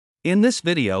In this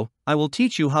video, I will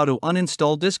teach you how to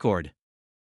uninstall Discord.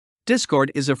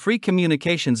 Discord is a free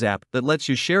communications app that lets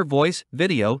you share voice,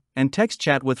 video, and text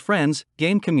chat with friends,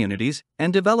 game communities,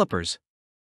 and developers.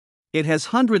 It has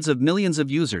hundreds of millions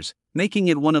of users, making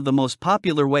it one of the most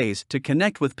popular ways to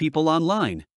connect with people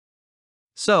online.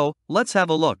 So, let's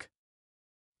have a look.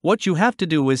 What you have to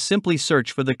do is simply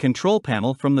search for the control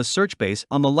panel from the search base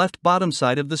on the left bottom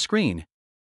side of the screen.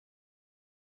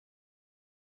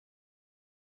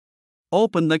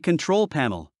 Open the control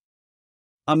panel.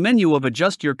 A menu of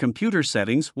Adjust Your Computer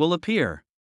Settings will appear.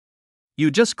 You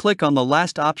just click on the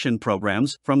last option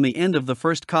Programs from the end of the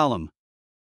first column.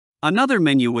 Another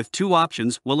menu with two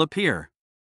options will appear.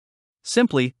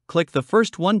 Simply click the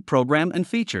first one, Program and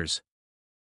Features.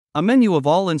 A menu of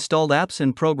all installed apps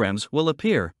and programs will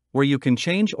appear, where you can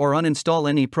change or uninstall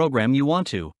any program you want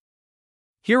to.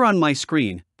 Here on my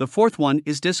screen, the fourth one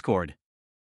is Discord.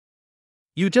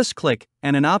 You just click,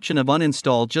 and an option of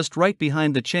uninstall just right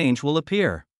behind the change will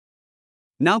appear.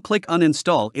 Now click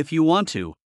uninstall if you want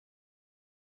to.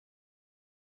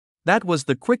 That was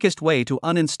the quickest way to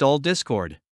uninstall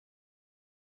Discord.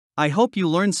 I hope you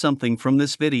learned something from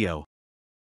this video.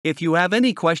 If you have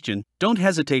any question, don't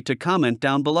hesitate to comment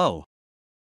down below.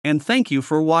 And thank you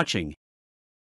for watching.